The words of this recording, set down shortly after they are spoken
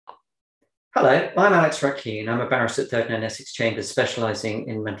Hello, I'm Alex Raccoon. I'm a barrister at Third and Essex Chambers, specialising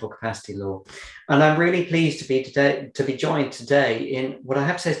in mental capacity law, and I'm really pleased to be joined today in what I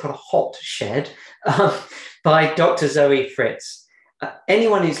have to say is quite a hot shed um, by Dr. Zoe Fritz.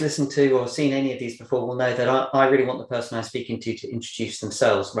 Anyone who's listened to or seen any of these before will know that I really want the person I'm speaking to introduce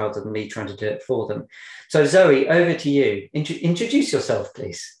themselves rather than me trying to do it for them. So, Zoe, over to you. Introduce yourself,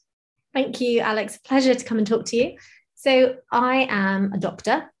 please. Thank you, Alex. Pleasure to come and talk to you. So I am a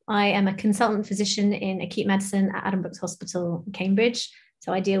doctor. I am a consultant physician in acute medicine at Addenbrooke's Hospital, Cambridge.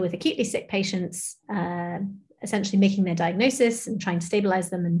 So I deal with acutely sick patients, essentially making their diagnosis and trying to stabilize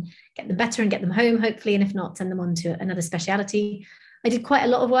them and get them better and get them home, hopefully, and if not, send them on to another speciality. I did quite a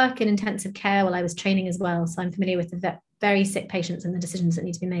lot of work in intensive care while I was training as well. So I'm familiar with the very sick patients and the decisions that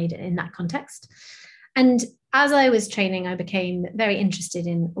need to be made in that context. And as I was training, I became very interested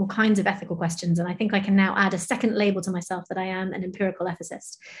in all kinds of ethical questions. And I think I can now add a second label to myself that I am an empirical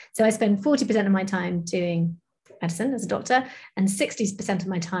ethicist. So I spend 40% of my time doing medicine as a doctor and 60% of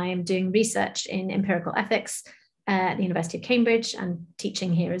my time doing research in empirical ethics at the University of Cambridge and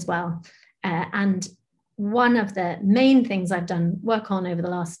teaching here as well. And one of the main things I've done work on over the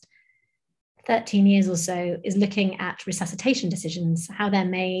last 13 years or so is looking at resuscitation decisions, how they're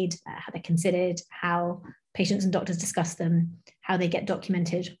made, how they're considered, how patients and doctors discuss them, how they get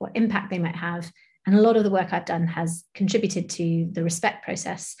documented, what impact they might have. And a lot of the work I've done has contributed to the ReSPECT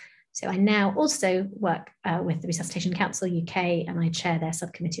process. So I now also work with the Resuscitation Council UK, and I chair their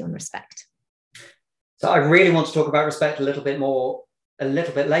subcommittee on ReSPECT. So I really want to talk about ReSPECT a little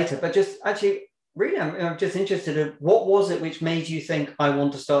bit later, but just actually, really, I'm just interested in what was it which made you think I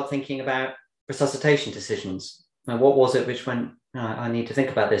want to start thinking about resuscitation decisions? And what was it which went, I need to think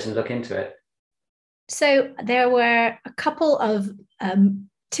about this and look into it? So there were a couple of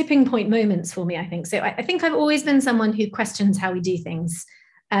tipping point moments for me, I think. So I think I've always been someone who questions how we do things.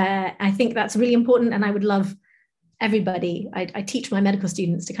 I think that's really important. And I would love everybody, I teach my medical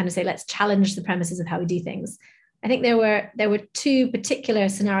students to kind of say, let's challenge the premises of how we do things. I think there were two particular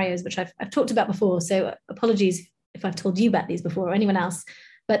scenarios, which I've talked about before. So apologies if I've told you about these before or anyone else,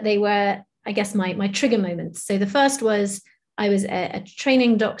 but they were, I guess, my trigger moments. So the first was I was a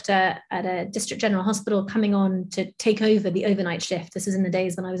training doctor at a district general hospital coming on to take over the overnight shift. This was in the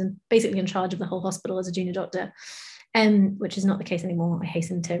days when I was basically in charge of the whole hospital as a junior doctor, which is not the case anymore. I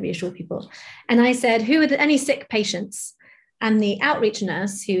hasten to reassure people. And I said, who are any sick patients? And the outreach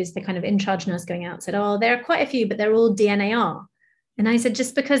nurse, who is the kind of in charge nurse going out, said, oh, there are quite a few, but they're all DNAR. And I said,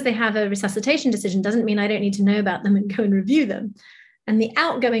 just because they have a resuscitation decision doesn't mean I don't need to know about them and go and review them. And the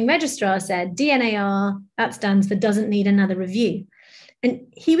outgoing registrar said, DNAR, that stands for doesn't need another review. And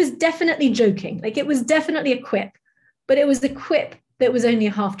he was definitely joking. Like, it was definitely a quip, but it was a quip that was only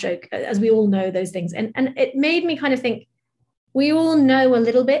a half joke, as we all know those things. And it made me kind of think, we all know a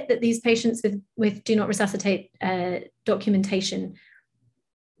little bit that these patients with do not resuscitate documentation,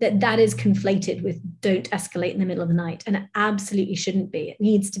 that is conflated with don't escalate in the middle of the night. And it absolutely shouldn't be. It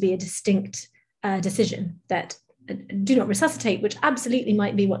needs to be a distinct decision that do not resuscitate, which absolutely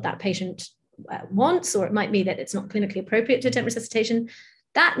might be what that patient wants, or it might be that it's not clinically appropriate to attempt resuscitation.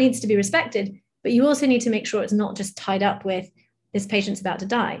 That needs to be respected, but you also need to make sure it's not just tied up with this patient's about to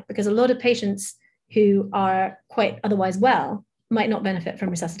die, because a lot of patients who are quite otherwise well might not benefit from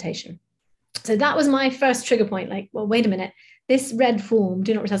resuscitation. So that was my first trigger point. Like, well, wait a minute, this red form,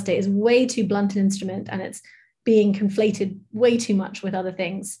 do not resuscitate, is way too blunt an instrument, and it's being conflated way too much with other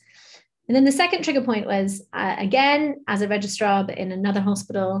things. And then the second trigger point was, again, as a registrar, but in another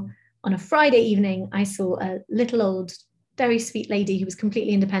hospital, on a Friday evening, I saw a little old, very sweet lady who was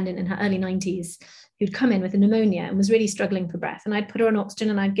completely independent in her early 90s, who'd come in with a pneumonia and was really struggling for breath. And I'd put her on oxygen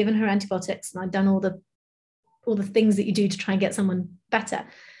and I'd given her antibiotics and I'd done all the things that you do to try and get someone better.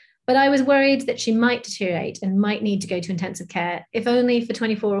 But I was worried that she might deteriorate and might need to go to intensive care, if only for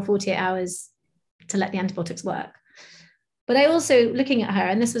 24 or 48 hours to let the antibiotics work. But I also, looking at her,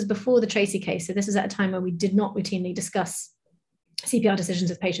 and this was before the Tracy case, so this was at a time where we did not routinely discuss CPR decisions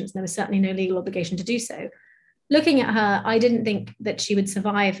with patients, and there was certainly no legal obligation to do so. Looking at her, I didn't think that she would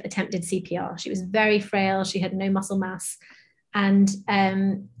survive attempted CPR. She was very frail, she had no muscle mass, and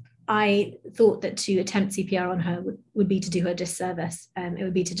I thought that to attempt CPR on her would be to do her a disservice. It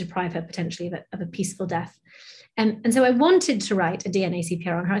would be to deprive her potentially of a peaceful death. And so I wanted to write a DNA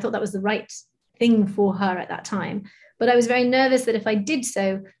CPR on her. I thought that was the right thing for her at that time. But I was very nervous that if I did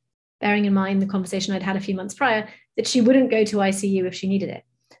so, bearing in mind the conversation I'd had a few months prior, that she wouldn't go to ICU if she needed it.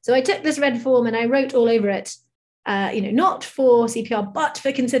 So I took this red form and I wrote all over it, not for CPR, but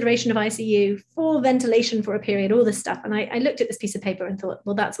for consideration of ICU, for ventilation for a period, all this stuff. And I looked at this piece of paper and thought,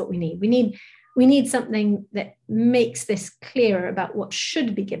 well, that's what we need. We need we need something that makes this clearer about what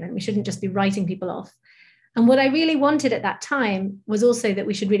should be given. We shouldn't just be writing people off. And what I really wanted at that time was also that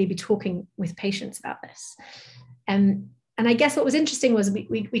we should really be talking with patients about this. And I guess what was interesting was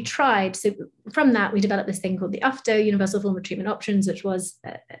we tried, so from that, we developed this thing called the UFTO, Universal Form of Treatment Options, which was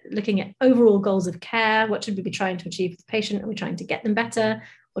looking at overall goals of care. What should we be trying to achieve with the patient? Are we trying to get them better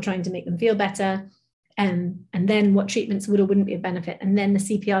or trying to make them feel better? And then what treatments would or wouldn't be of benefit? And then the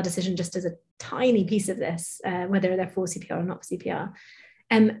CPR decision just as a tiny piece of this, whether they're for CPR or not for CPR.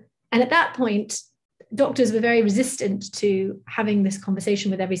 And at that point, doctors were very resistant to having this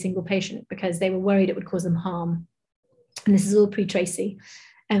conversation with every single patient because they were worried it would cause them harm. And this is all pre-Tracy.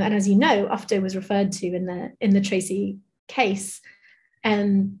 And as you know, UFTO was referred to in the Tracy case.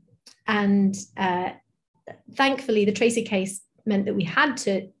 And thankfully, the Tracy case meant that we had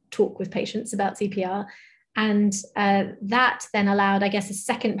to talk with patients about CPR. And that then allowed, I guess, a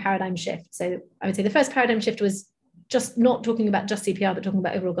second paradigm shift. So I would say the first paradigm shift was just not talking about just CPR, but talking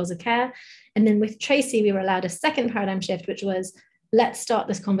about overall goals of care. And then with Tracy, we were allowed a second paradigm shift, which was, let's start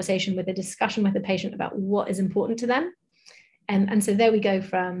this conversation with a discussion with the patient about what is important to them. And so there we go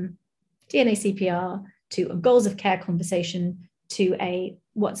from DNA CPR to a goals of care conversation to a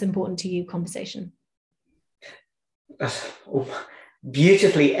what's important to you conversation.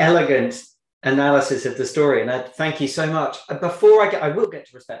 Beautifully elegant analysis of the story. And I thank you so much. Before I will get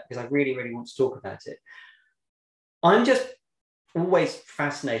to respect, because I really, really want to talk about it. I'm just always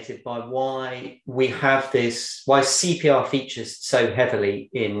fascinated by why we have this, why CPR features so heavily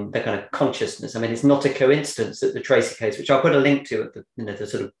in the kind of consciousness. I mean, it's not a coincidence that the Tracy case, which I'll put a link to at the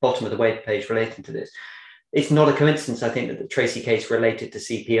sort of bottom of the web page relating to this, it's not a coincidence, I think, that the Tracy case related to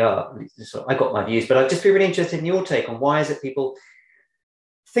CPR. So I got my views, but I'd just be really interested in your take on why is it people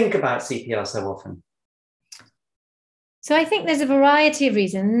think about CPR so often? So I think there's a variety of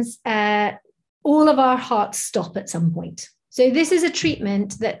reasons. All of our hearts stop at some point. So this is a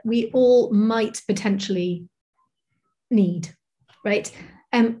treatment that we all might potentially need, right?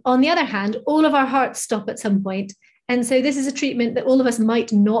 On the other hand, all of our hearts stop at some point. And so this is a treatment that all of us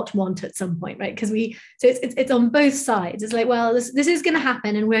might not want at some point, right? Because so it's on both sides. It's like, well, this is going to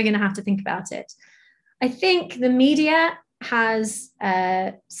happen and we're going to have to think about it. I think the media has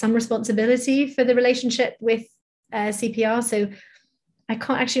some responsibility for the relationship with CPR. So I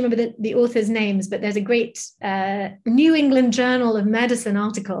can't actually remember the author's names, but there's a great New England Journal of Medicine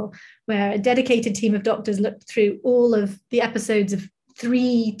article where a dedicated team of doctors looked through all of the episodes of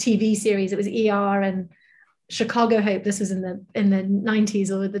 3 TV series. It was ER and Chicago Hope. This was in the 90s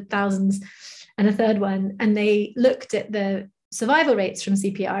or the thousands, and a third one. And they looked at the survival rates from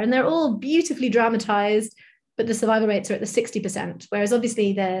CPR, and they're all beautifully dramatized, but the survival rates are at the 60%, whereas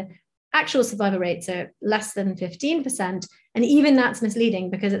obviously the actual survival rates are less than 15%. And even that's misleading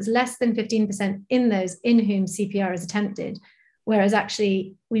because it's less than 15% in those in whom CPR is attempted. Whereas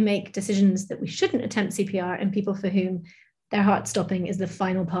actually we make decisions that we shouldn't attempt CPR in people for whom their heart stopping is the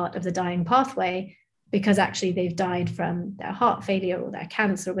final part of the dying pathway, because actually they've died from their heart failure or their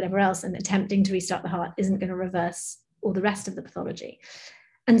cancer or whatever else, and attempting to restart the heart isn't going to reverse all the rest of the pathology.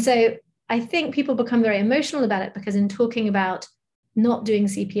 And so I think people become very emotional about it because in talking about not doing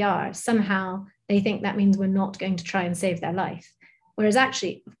CPR, somehow they think that means we're not going to try and save their life. Whereas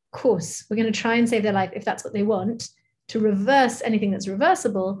actually, of course, we're going to try and save their life if that's what they want. To reverse anything that's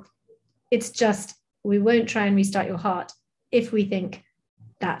reversible, it's just we won't try and restart your heart if we think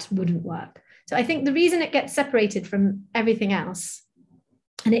that wouldn't work. So I think the reason it gets separated from everything else,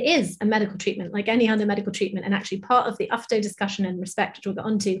 and it is a medical treatment like any other medical treatment, and actually part of the UFTO discussion and respect, which we'll get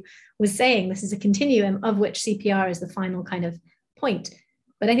onto, was saying this is a continuum of which CPR is the final kind of point.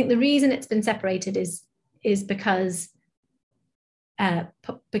 But I think the reason it's been separated is because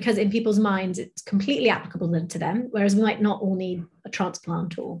in people's minds it's completely applicable to them, whereas we might not all need a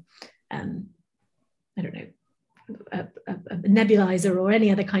transplant or I don't know, a nebulizer or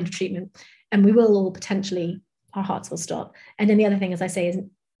any other kind of treatment, and we will all potentially, our hearts will stop. And then the other thing, as I say, is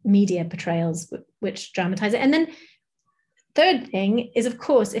media portrayals which dramatize it. And then third thing is, of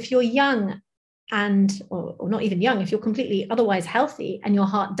course, if you're young and or not even young, if you're completely otherwise healthy and your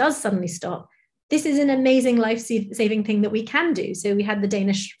heart does suddenly stop, this is an amazing life-saving thing that we can do. So we had the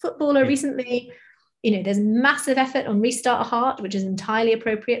Danish footballer recently. You know, there's massive effort on Restart a Heart, which is entirely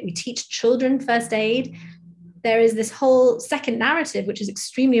appropriate. We teach children first aid. There is this whole second narrative, which is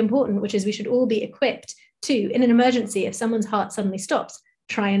extremely important, which is we should all be equipped to, in an emergency, if someone's heart suddenly stops,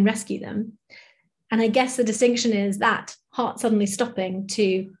 try and rescue them. And I guess the distinction is that heart suddenly stopping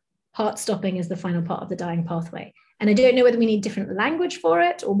to heart stopping is the final part of the dying pathway. And I don't know whether we need different language for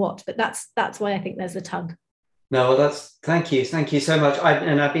it or what, but that's why I think there's a tug. No, well, thank you so much.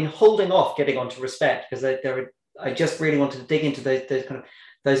 I've been holding off getting onto respect because I just really wanted to dig into those kind of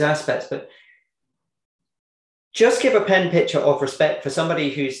those aspects, but just give a pen picture of respect for somebody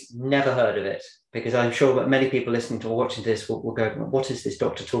who's never heard of it, because I'm sure that many people listening to or watching this will go, what is this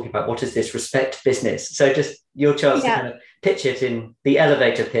doctor talking about? What is this respect business? So just your chance to kind of pitch it in the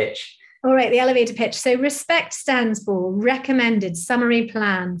elevator pitch. All right, the elevator pitch. So RESPECT stands for Recommended Summary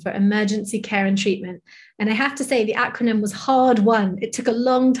Plan for Emergency Care and Treatment. And I have to say the acronym was hard won. It took a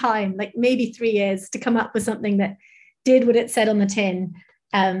long time, like maybe 3 years, to come up with something that did what it said on the tin.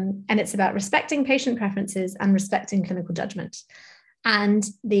 And it's about respecting patient preferences and respecting clinical judgment. And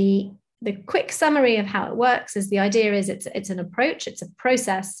the quick summary of how it works is the idea is it's an approach, it's a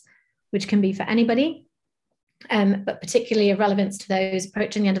process, which can be for anybody, but particularly of relevance to those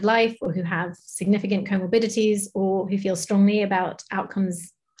approaching the end of life or who have significant comorbidities or who feel strongly about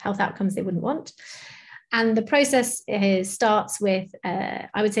health outcomes they wouldn't want. And the process starts with,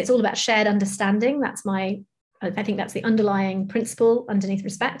 I would say it's all about shared understanding. I think that's the underlying principle underneath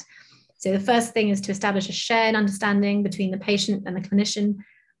respect. So the first thing is to establish a shared understanding between the patient and the clinician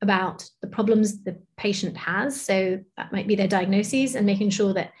about the problems the patient has. So that might be their diagnoses, and making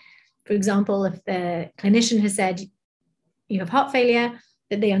sure that, for example, if the clinician has said you have heart failure,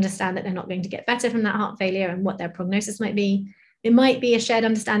 that they understand that they're not going to get better from that heart failure and what their prognosis might be. It might be a shared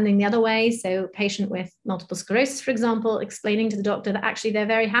understanding the other way. So a patient with multiple sclerosis, for example, explaining to the doctor that actually they're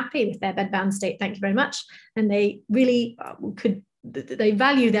very happy with their bedbound state, thank you very much. And they really they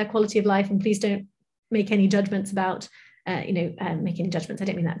value their quality of life, and please don't make any judgments about, make any judgments. I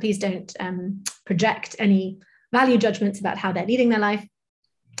don't mean that. Please don't project any value judgments about how they're leading their life.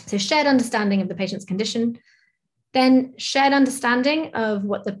 So shared understanding of the patient's condition, then shared understanding of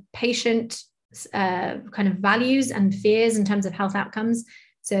what the patient kind of values and fears in terms of health outcomes.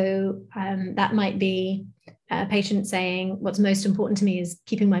 So that might be a patient saying, what's most important to me is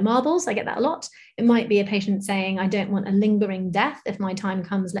keeping my marbles. I get that a lot. It might be a patient saying, I don't want a lingering death. If my time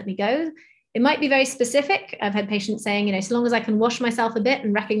comes, let me go. It might be very specific. I've had patients saying, so long as I can wash myself a bit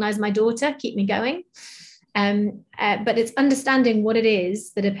and recognize my daughter, keep me going. But it's understanding what it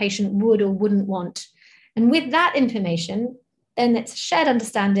is that a patient would or wouldn't want. And with that information, then it's shared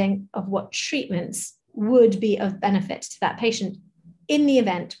understanding of what treatments would be of benefit to that patient in the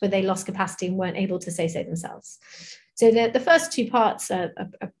event where they lost capacity and weren't able to say so themselves. So the first two parts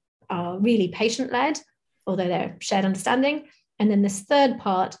are really patient-led, although they're shared understanding. And then this third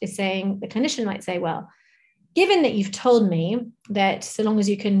part is saying, the clinician might say, well, given that you've told me that so long as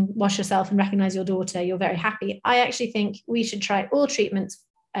you can wash yourself and recognize your daughter, you're very happy, I actually think we should try all treatments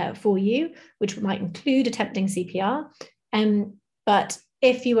for you, which might include attempting CPR. But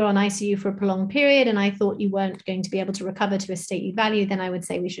if you were on ICU for a prolonged period and I thought you weren't going to be able to recover to a state you value, then I would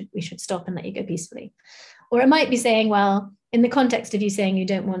say we should stop and let you go peacefully. Or it might be saying, well, in the context of you saying you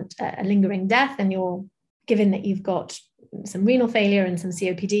don't want a lingering death, and you're given that you've got some renal failure and some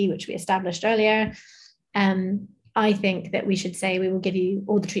COPD, which we established earlier, I think that we should say we will give you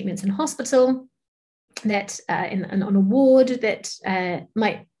all the treatments in hospital that on a ward that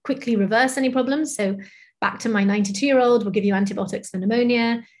might quickly reverse any problems. So back to my 92-year-old, we'll give you antibiotics for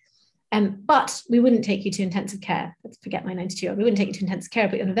pneumonia, but we wouldn't take you to intensive care. Let's forget my 92-year-old. We wouldn't take you to intensive care,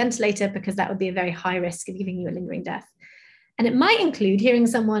 put you on a ventilator, because that would be a very high risk of giving you a lingering death. And it might include hearing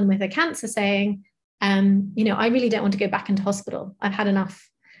someone with a cancer saying, I really don't want to go back into hospital. I've had enough.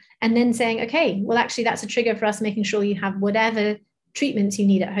 And then saying, okay, well, actually, that's a trigger for us making sure you have whatever treatments you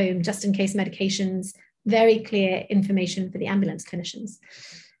need at home, just in case medications, very clear information for the ambulance clinicians.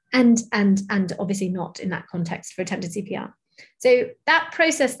 And obviously not in that context for attempted CPR. So that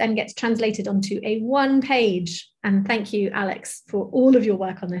process then gets translated onto a one-page, and thank you, Alex, for all of your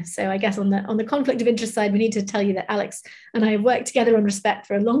work on this. So I guess on the conflict of interest side, we need to tell you that Alex and I have worked together on respect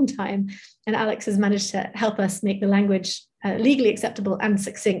for a long time, and Alex has managed to help us make the language legally acceptable and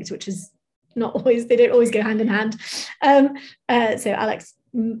succinct, which is not always, they don't always go hand in hand. So Alex,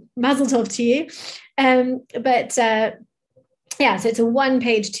 mazel tov to you. Yeah, so it's a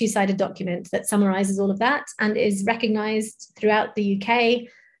one-page, two-sided document that summarizes all of that and is recognized throughout the UK.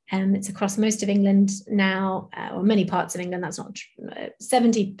 It's across most of England now, or many parts of England. That's not true.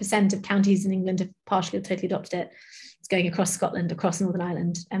 70% of counties in England have partially or totally adopted it. It's going across Scotland, across Northern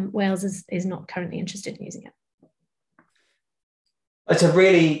Ireland. Wales is not currently interested in using it. It's a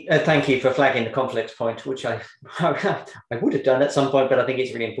really, thank you for flagging the conflicts point, which I would have done at some point, but I think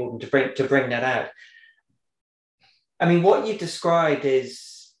it's really important to bring that out. I mean, what you described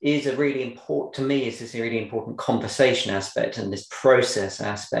is a really important, to me, is this really important conversation aspect and this process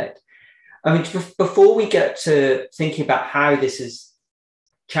aspect. I mean, before we get to thinking about how this is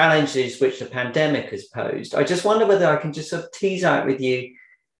challenges which the pandemic has posed, I just wonder whether I can just sort of tease out with you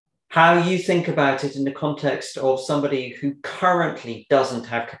how you think about it in the context of somebody who currently doesn't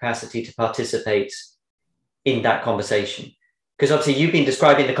have capacity to participate in that conversation. Because obviously you've been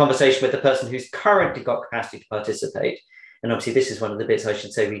describing the conversation with the person who's currently got capacity to participate. And obviously this is one of the bits I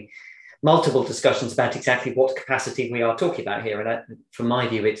should say multiple discussions about exactly what capacity we are talking about here. And from my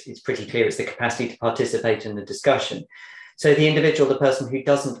view, it's pretty clear it's the capacity to participate in the discussion. So the individual, the person who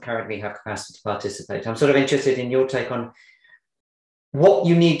doesn't currently have capacity to participate, I'm sort of interested in your take on what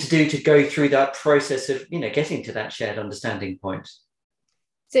you need to do to go through that process of, getting to that shared understanding point.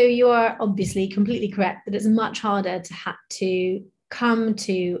 So you are obviously completely correct that it's much harder to have to come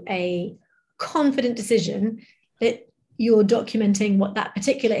to a confident decision that you're documenting what that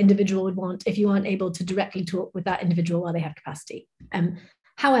particular individual would want if you aren't able to directly talk with that individual while they have capacity.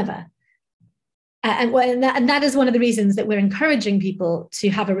 However, and that is one of the reasons that we're encouraging people to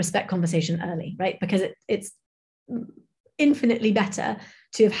have a respect conversation early, right? Because it's infinitely better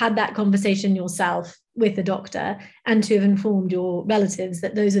to have had that conversation yourself with the doctor and to have informed your relatives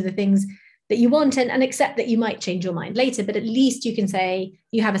that those are the things that you want and accept that you might change your mind later, but at least you can say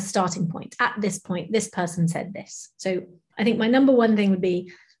you have a starting point. At this point, this person said this. So I think my number one thing would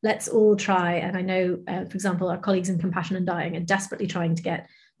be, let's all try, and I know, for example, our colleagues in Compassion and Dying are desperately trying to get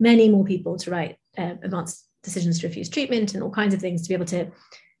many more people to write advanced decisions to refuse treatment and all kinds of things to be able to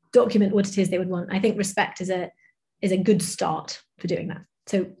document what it is they would want. I think respect is a good start for doing that.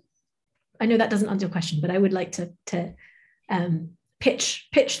 So I know that doesn't answer your question, but I would like to pitch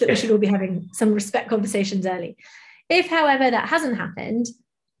that we should all be having some respect conversations early. If, however, that hasn't happened,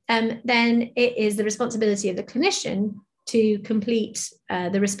 then it is the responsibility of the clinician to complete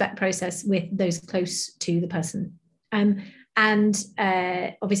the respect process with those close to the person. And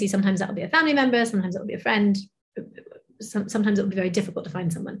obviously, sometimes that will be a family member, sometimes it will be a friend, sometimes it will be very difficult to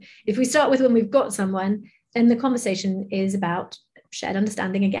find someone. If we start with when we've got someone, then the conversation is about shared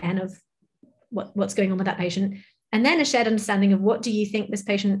understanding again of what's going on with that patient, and then a shared understanding of what do you think this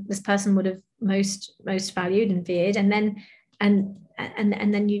person would have most valued and feared, and then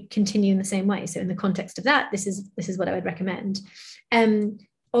you continue in the same way. So in the context of that, this is what I would recommend.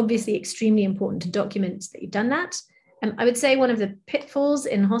 Obviously, extremely important to document that you've done that. I would say one of the pitfalls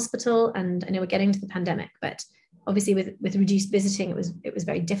in hospital, and I know we're getting to the pandemic, but obviously with reduced visiting, it was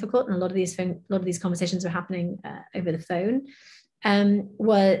very difficult, and a lot of these conversations were happening over the phone.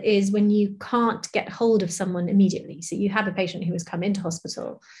 Is when you can't get hold of someone immediately. So you have a patient who has come into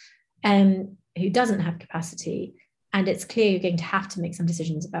hospital who doesn't have capacity, and it's clear you're going to have to make some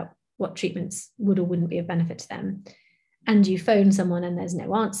decisions about what treatments would or wouldn't be of benefit to them. And you phone someone and there's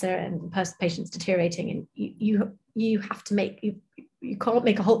no answer, and the patient's deteriorating, and you have to make you can't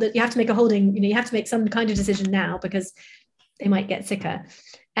make a hold that you have to make a holding, you have to make some kind of decision now because they might get sicker.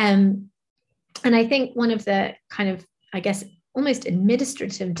 And I think one of the kind of, I guess, almost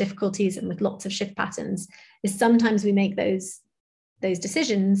administrative difficulties and with lots of shift patterns is sometimes we make those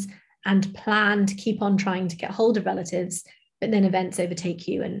decisions and plan to keep on trying to get hold of relatives, but then events overtake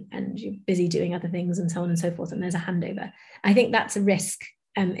you and you're busy doing other things and so on and so forth, and there's a handover. I think that's a risk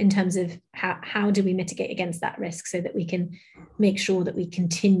in terms of how do we mitigate against that risk so that we can make sure that we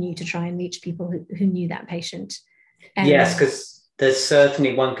continue to try and reach people who knew that patient. Yes, because there's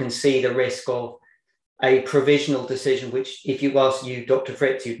certainly, one can see the risk of a provisional decision, which if you ask you, Dr.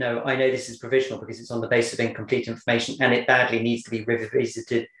 Fritz, you'd know, I know this is provisional because it's on the basis of incomplete information and it badly needs to be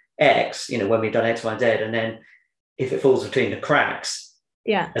revisited X, when we've done X, Y, and Z. And then if it falls between the cracks,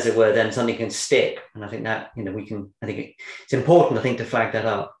 as it were, then something can stick. And I think that, I think it's important, I think, to flag that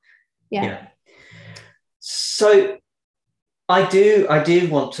up. Yeah. So I do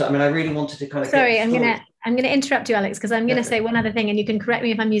want to, I really wanted to kind of Sorry, I'm going to interrupt you, Alex, because I'm going to say one other thing, and you can correct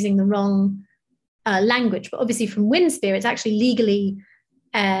me if I'm using the wrong language, but obviously from WINSPEAR, it's actually legally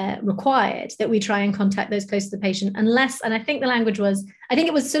required that we try and contact those close to the patient unless, and I think the language was, I think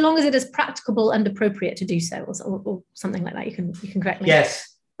it was so long as it is practicable and appropriate to do so, or something like that. You can correct me.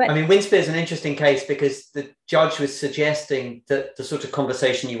 Yes. But WINSPEAR is an interesting case because the judge was suggesting that the sort of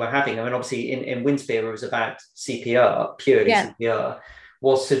conversation you were having, obviously in WINSPEAR it was about CPR, purely CPR,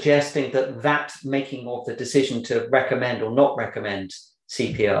 was suggesting that making of the decision to recommend or not recommend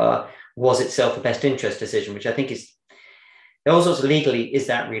CPR was itself a best interest decision, which I think is also legally, is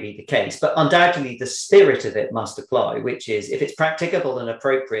that really the case? But undoubtedly the spirit of it must apply, which is if it's practicable and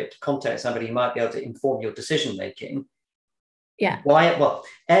appropriate to contact somebody who might be able to inform your decision making. Why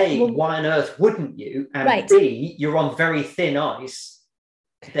on earth wouldn't you? And B, you're on very thin ice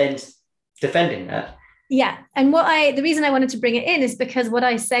then defending that. Yeah. And the reason I wanted to bring it in is because what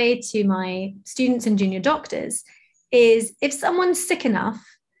I say to my students and junior doctors is if someone's sick enough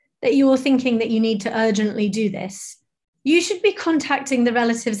that you're thinking that you need to urgently do this, you should be contacting the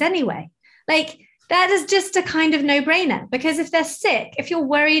relatives anyway. Like, that is just a kind of no-brainer, because if they're sick, if you're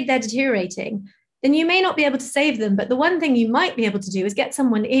worried they're deteriorating, then you may not be able to save them. But the one thing you might be able to do is get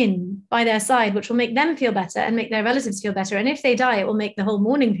someone in by their side, which will make them feel better and make their relatives feel better. And if they die, it will make the whole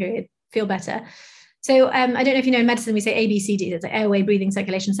mourning period feel better. So I don't know if you know in medicine, we say A, B, C, D, it's like airway, breathing,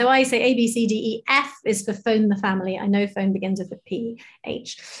 circulation. So I say A, B, C, D, E. F is for phone the family. I know phone begins with a P,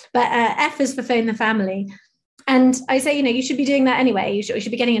 H, but F is for phone the family. And I say, you should be doing that anyway. You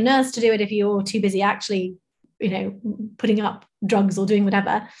should be getting a nurse to do it if you're too busy actually, putting up drugs or doing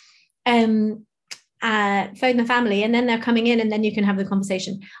whatever. Phone the family, and then they're coming in, and then you can have the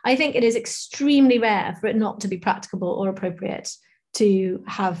conversation. I think it is extremely rare for it not to be practicable or appropriate to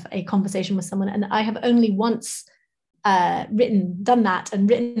have a conversation with someone. And I have only once done that and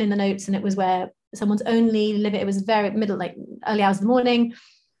written in the notes, and it was where someone's only living, it was very early hours of the morning,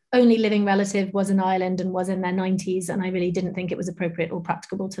 only living relative was in Ireland and was in their 90s. And I really didn't think it was appropriate or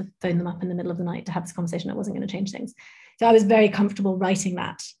practicable to phone them up in the middle of the night to have this conversation. It wasn't going to change things. So I was very comfortable writing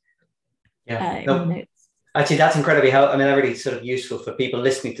that. In the notes. Actually, that's incredibly helpful. I mean, that's really sort of useful for people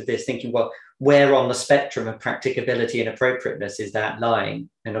listening to this, thinking, well, where on the spectrum of practicability and appropriateness is that lying?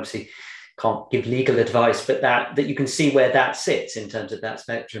 And obviously can't give legal advice, but that you can see where that sits in terms of that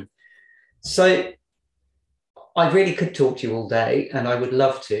spectrum. So I really could talk to you all day, and I would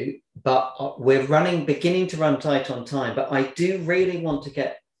love to, but we're beginning to run tight on time. But I do really want to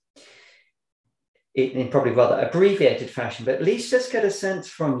get it in probably rather abbreviated fashion, but at least just get a sense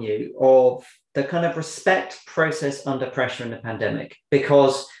from you of the kind of respect process under pressure in the pandemic.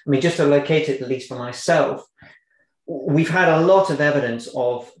 Because, I mean, just to locate it, at least for myself, we've had a lot of evidence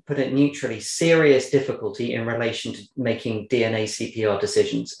of, put it neutrally, serious difficulty in relation to making DNA CPR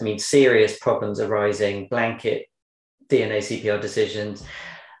decisions. I mean, serious problems arising, blanket DNA CPR decisions,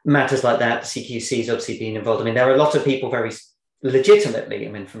 matters like that. CQC's obviously been involved. I mean, there are a lot of people very legitimately,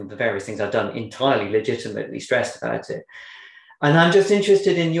 I mean, from the various things I've done, entirely legitimately stressed about it. And I'm just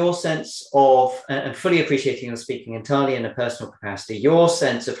interested in your sense of, and fully appreciating your speaking entirely in a personal capacity, your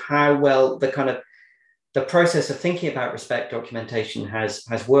sense of how well the process of thinking about respect documentation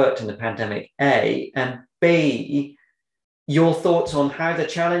has worked in the pandemic, A, and B, your thoughts on how the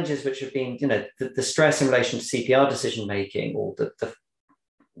challenges which have been, the stress in relation to CPR decision making, or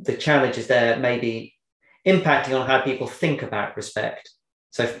the challenges there may be impacting on how people think about respect.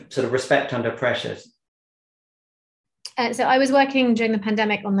 So sort of respect under pressure. So I was working during the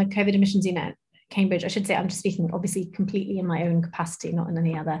pandemic on the COVID admissions unit at Cambridge. I should say I'm just speaking obviously completely in my own capacity, not in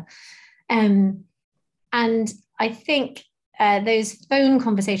any other. And I think those phone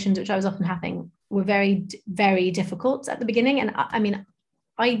conversations, which I was often having, were very, very difficult at the beginning. And I mean,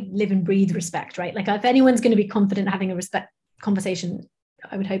 I live and breathe respect, right? Like, if anyone's going to be confident having a respect conversation,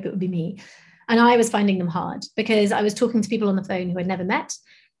 I would hope it would be me. And I was finding them hard because I was talking to people on the phone who I'd never met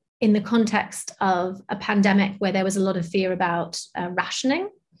in the context of a pandemic where there was a lot of fear about rationing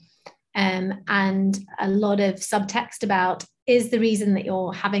and a lot of subtext about, is the reason that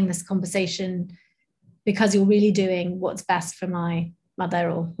you're having this conversation because you're really doing what's best for my mother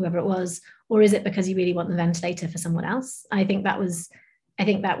or whoever it was, or is it because you really want the ventilator for someone else? I think that was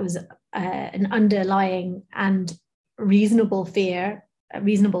an underlying and reasonable fear,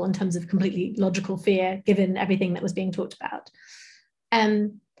 reasonable in terms of completely logical fear, given everything that was being talked about.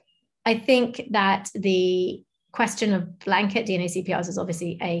 I think that the question of blanket DNA CPRs is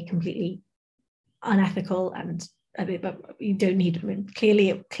obviously a completely unethical, and but you don't need. I mean, clearly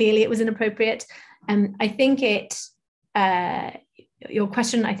it was inappropriate. I think your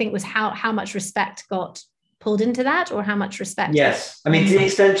question, I think, was how much respect got pulled into that, or how much respect. Yes, I mean, to the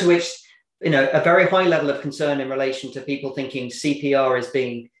extent to which, a very high level of concern in relation to people thinking CPR is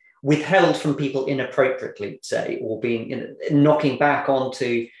being withheld from people inappropriately, say, or being knocking back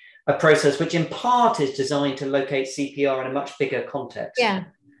onto a process which in part is designed to locate CPR in a much bigger context. Yeah.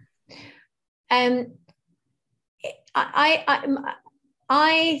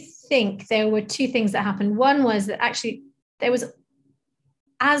 I think there were two things that happened. One was that actually there was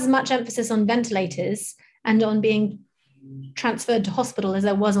as much emphasis on ventilators and on being transferred to hospital as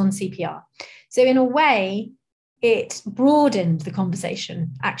there was on CPR. So in a way, it broadened the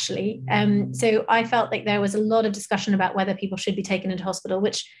conversation, actually. So I felt like there was a lot of discussion about whether people should be taken into hospital,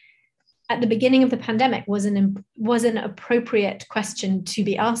 which at the beginning of the pandemic was an appropriate question to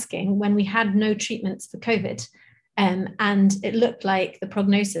be asking when we had no treatments for COVID. And it looked like the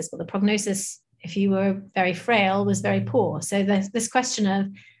prognosis, if you were very frail, was very poor. So there's this question of,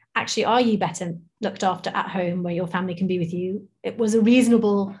 actually, are you better looked after at home where your family can be with you? It was a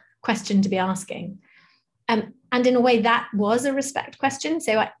reasonable question to be asking. And in a way, that was a respect question.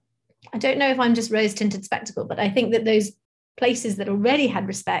 So I don't know if I'm just rose-tinted spectacle, but I think that those places that already had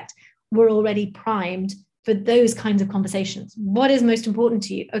respect were already primed for those kinds of conversations. What is most important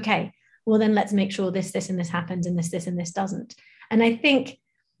to you? Okay, well then let's make sure this, and this happens, and this, and this doesn't. And I think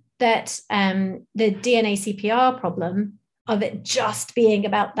that the DNA CPR problem of it just being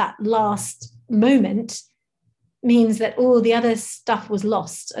about that last moment means that all the other stuff was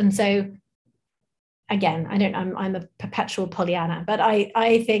lost. And so again, I'm a perpetual Pollyanna, but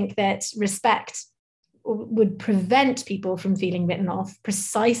I think that respect would prevent people from feeling written off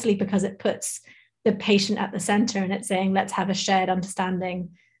precisely because it puts the patient at the center, and it's saying, let's have a shared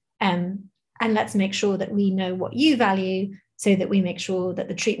understanding, and let's make sure that we know what you value, so that we make sure that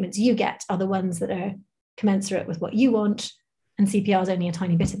the treatments you get are the ones that are commensurate with what you want. And CPR is only a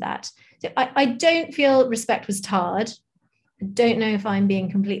tiny bit of that. So I don't feel respect was tarred. I don't know if I'm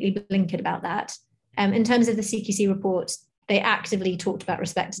being completely blinkered about that. In terms of the CQC report, they actively talked about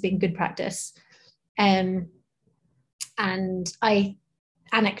respect as being good practice. And I,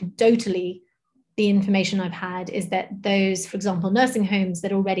 anecdotally, the information I've had is that those, for example, nursing homes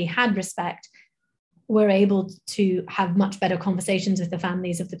that already had respect were able to have much better conversations with the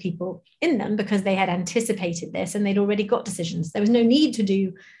families of the people in them because they had anticipated this and they'd already got decisions. There was no need to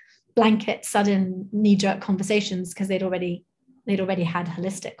do blanket, sudden, knee-jerk conversations because they'd already had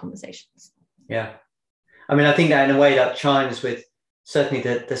holistic conversations. Yeah. I mean, I think that in a way that chimes with certainly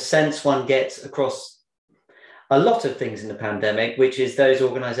the sense one gets across a lot of things in the pandemic, which is those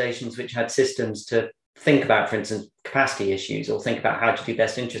organizations which had systems to think about, for instance, capacity issues or think about how to do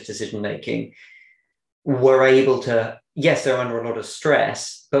best interest decision-making, were able to, yes, they're under a lot of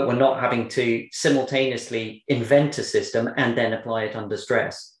stress, but we're not having to simultaneously invent a system and then apply it under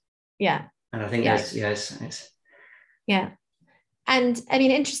stress. Yeah. And I think that's, yes. Yeah. And I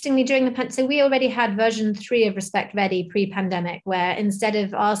mean, interestingly, during the so we already had version 3 of Respect Ready pre-pandemic, where instead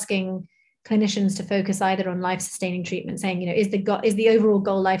of asking clinicians to focus either on life-sustaining treatment, saying, is the overall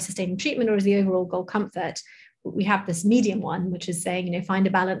goal life-sustaining treatment or is the overall goal comfort? We have this medium one, which is saying, find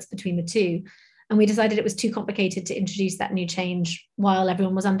a balance between the two. And we decided it was too complicated to introduce that new change while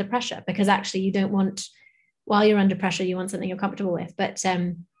everyone was under pressure, because actually you don't want, while you're under pressure, you want something you're comfortable with. But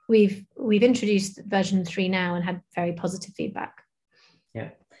we've introduced version 3 now and had very positive feedback.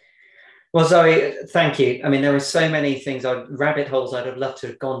 Yeah. Well, Zoe, thank you. I mean, there were so many things, rabbit holes I'd have loved to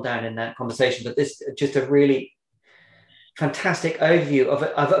have gone down in that conversation, but this is just a really fantastic overview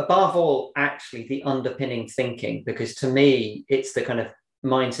of above all, actually, the underpinning thinking, because to me, it's the kind of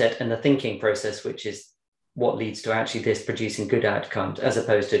mindset and the thinking process, which is what leads to actually this producing good outcomes, as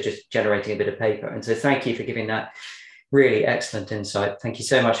opposed to just generating a bit of paper. And so thank you for giving that really excellent insight. Thank you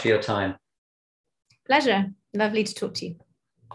so much for your time. Pleasure. Lovely to talk to you.